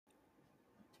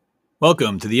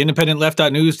Welcome to the Independent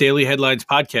Left.News Daily Headlines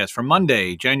Podcast for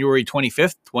Monday, January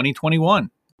 25th, 2021.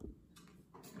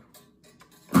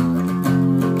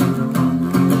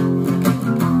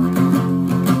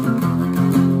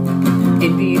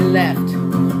 Indie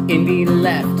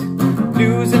left,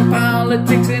 news and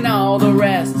politics and all the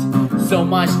rest. So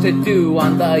much to do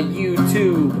on the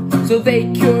YouTube, so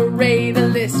they curate a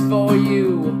list for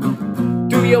you.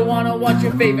 Do you want to watch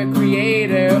your favorite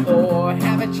creator or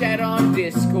have a chat on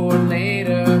Discord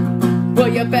later? Well,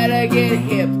 you better get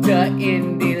hip to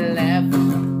Indie Left.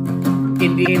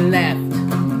 IndieLeft.News.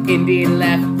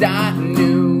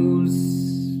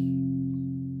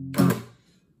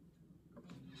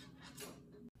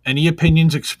 Any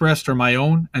opinions expressed are my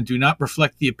own and do not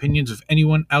reflect the opinions of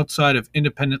anyone outside of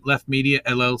Independent Left Media,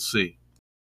 LLC.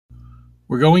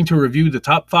 We're going to review the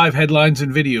top 5 headlines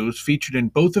and videos featured in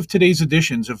both of today's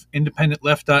editions of Independent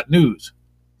Left.News,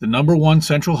 the #1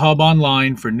 central hub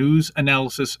online for news,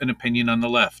 analysis, and opinion on the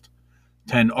left.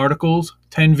 10 articles,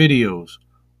 10 videos,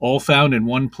 all found in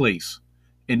one place,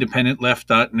 Independent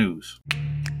Left.News.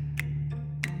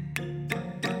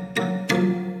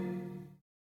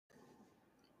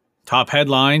 Top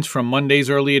headlines from Monday's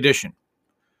early edition.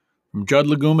 From Judd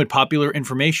Legum at Popular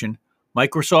Information,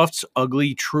 Microsoft's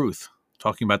ugly truth,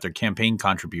 talking about their campaign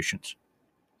contributions.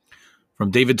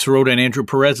 From David Sirota and Andrew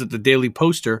Perez at the Daily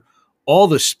Poster, all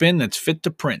the spin that's fit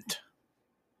to print.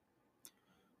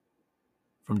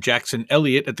 From Jackson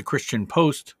Elliott at the Christian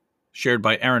Post, shared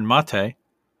by Aaron Mate,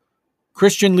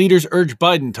 Christian leaders urge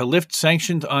Biden to lift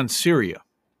sanctions on Syria.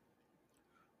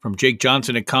 From Jake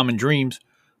Johnson at Common Dreams,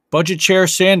 Budget Chair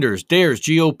Sanders dares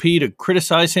GOP to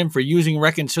criticize him for using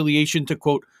reconciliation to,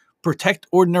 quote, protect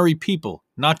ordinary people,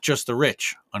 not just the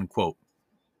rich, unquote.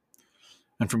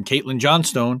 And from Caitlin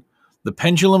Johnstone, the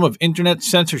pendulum of internet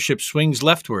censorship swings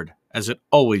leftward, as it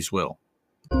always will.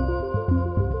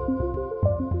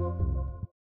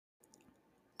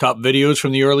 Top videos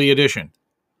from the early edition.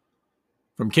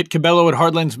 From Kit Cabello at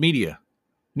Hardlens Media,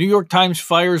 New York Times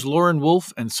fires Lauren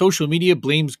Wolf and social media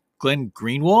blames Glenn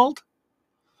Greenwald.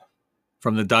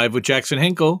 From The Dive with Jackson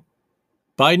Hinkle,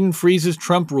 Biden freezes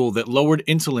Trump rule that lowered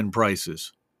insulin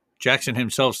prices. Jackson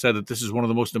himself said that this is one of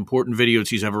the most important videos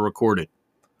he's ever recorded.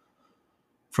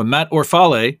 From Matt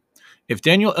Orfale, if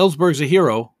Daniel Ellsberg's a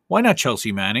hero, why not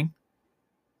Chelsea Manning?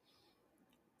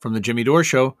 From The Jimmy Dore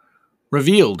Show,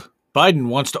 revealed, Biden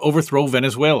wants to overthrow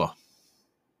Venezuela.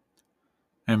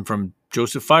 And from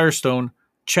Joseph Firestone,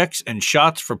 checks and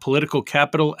shots for political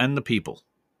capital and the people.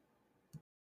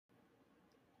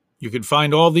 You can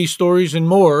find all these stories and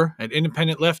more at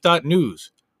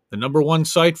IndependentLeft.News, the #1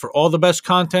 site for all the best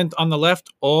content on the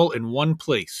left, all in one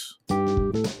place.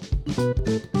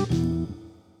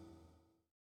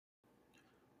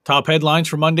 Top headlines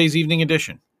for Monday's evening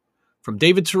edition. From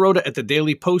David Sirota at the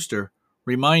Daily Poster,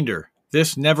 reminder,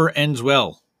 this never ends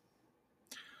well.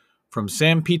 From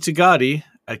Sam Pizzigatti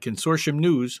at Consortium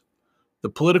News, the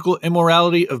political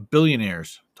immorality of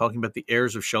billionaires, talking about the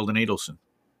heirs of Sheldon Adelson.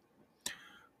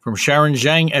 From Sharon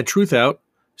Zhang at Truthout,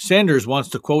 Sanders wants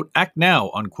to, quote, act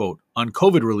now, unquote, on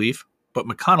COVID relief, but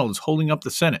McConnell is holding up the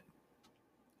Senate.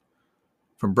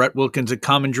 From Brett Wilkins at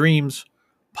Common Dreams,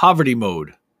 poverty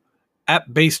mode.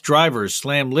 App-based drivers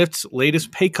slam Lyft's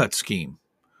latest pay cut scheme,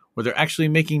 where they're actually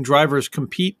making drivers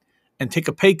compete and take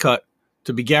a pay cut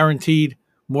to be guaranteed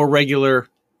more regular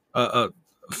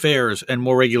fares and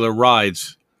more regular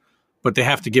rides, but they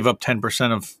have to give up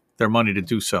 10% of their money to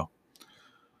do so.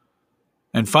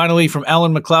 And finally, from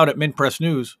Alan McLeod at Mint Press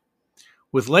News,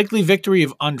 with likely victory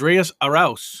of Andres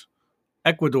Arauz,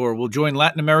 Ecuador will join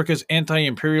Latin America's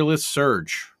anti-imperialist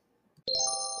surge.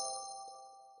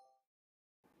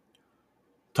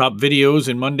 Top videos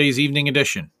in Monday's evening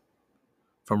edition.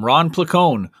 From Ron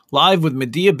Placone, live with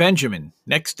Medea Benjamin,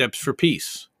 Next Steps for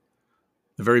Peace.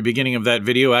 The very beginning of that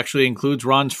video actually includes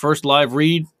Ron's first live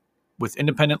read with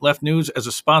Independent Left News as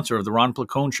a sponsor of the Ron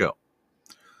Placone Show.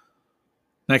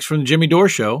 Next, from the Jimmy Dore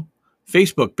Show,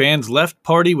 Facebook bans left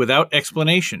party without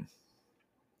explanation.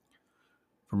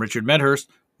 From Richard Medhurst,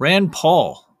 Rand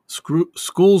Paul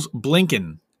schools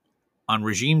Blinken on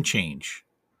regime change.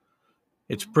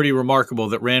 It's pretty remarkable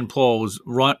that Rand Paul was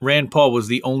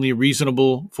the only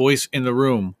reasonable voice in the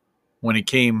room when it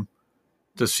came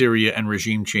to Syria and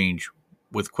regime change,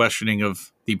 with questioning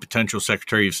of the potential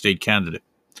Secretary of State candidate.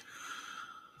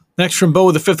 Next, from Bo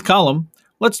of the Fifth Column,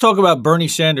 let's talk about Bernie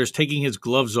Sanders taking his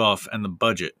gloves off and the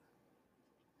budget.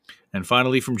 And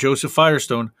finally, from Joseph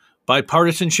Firestone,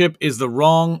 bipartisanship is the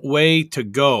wrong way to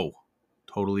go.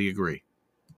 Totally agree.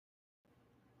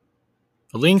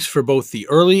 The links for both the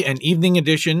early and evening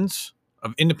editions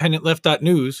of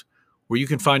IndependentLeft.News, where you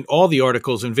can find all the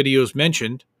articles and videos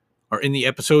mentioned, are in the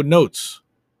episode notes.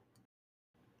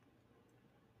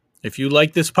 If you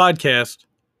like this podcast,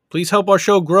 please help our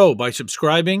show grow by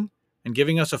subscribing and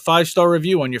giving us a 5-star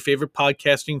review on your favorite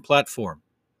podcasting platform.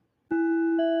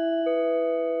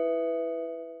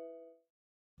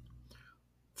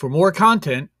 For more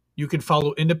content, you can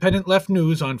follow Independent Left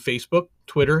News on Facebook,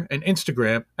 Twitter, and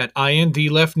Instagram at IND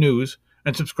Left News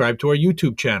and subscribe to our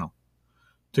YouTube channel.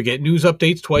 To get news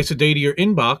updates twice a day to your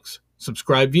inbox,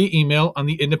 subscribe via email on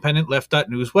the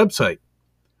independentleft.news website.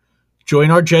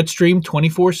 Join our Jetstream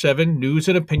 24/7 news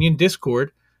and opinion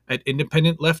Discord at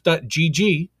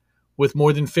independentleft.gg with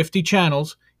more than 50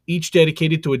 channels, each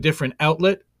dedicated to a different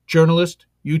outlet, journalist,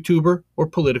 YouTuber, or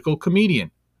political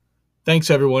comedian. Thanks,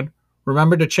 everyone.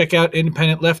 Remember to check out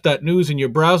independentleft.news in your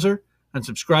browser and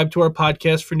subscribe to our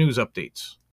podcast for news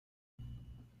updates.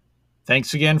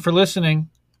 Thanks again for listening.